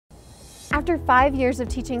After 5 years of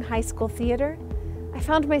teaching high school theater, I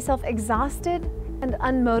found myself exhausted and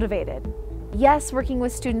unmotivated. Yes, working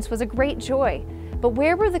with students was a great joy, but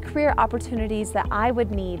where were the career opportunities that I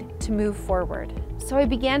would need to move forward? So I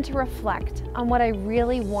began to reflect on what I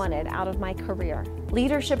really wanted out of my career.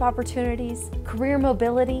 Leadership opportunities, career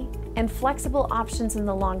mobility, and flexible options in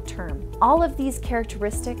the long term. All of these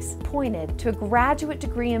characteristics pointed to a graduate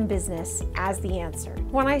degree in business as the answer.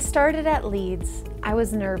 When I started at Leeds, I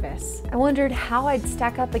was nervous. I wondered how I'd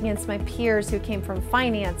stack up against my peers who came from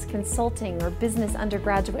finance, consulting, or business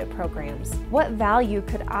undergraduate programs. What value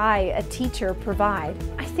could I, a teacher, provide?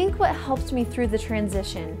 I think what helped me through the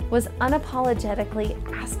transition was unapologetically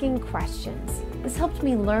asking questions. This helped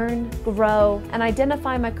me learn, grow, and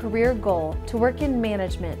identify my career goal to work in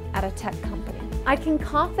management at a tech company. I can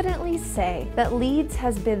confidently say that Leeds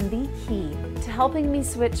has been the key to helping me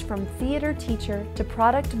switch from theater teacher to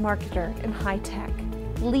product marketer in high tech.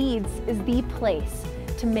 Leeds is the place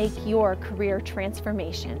to make your career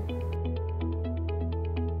transformation.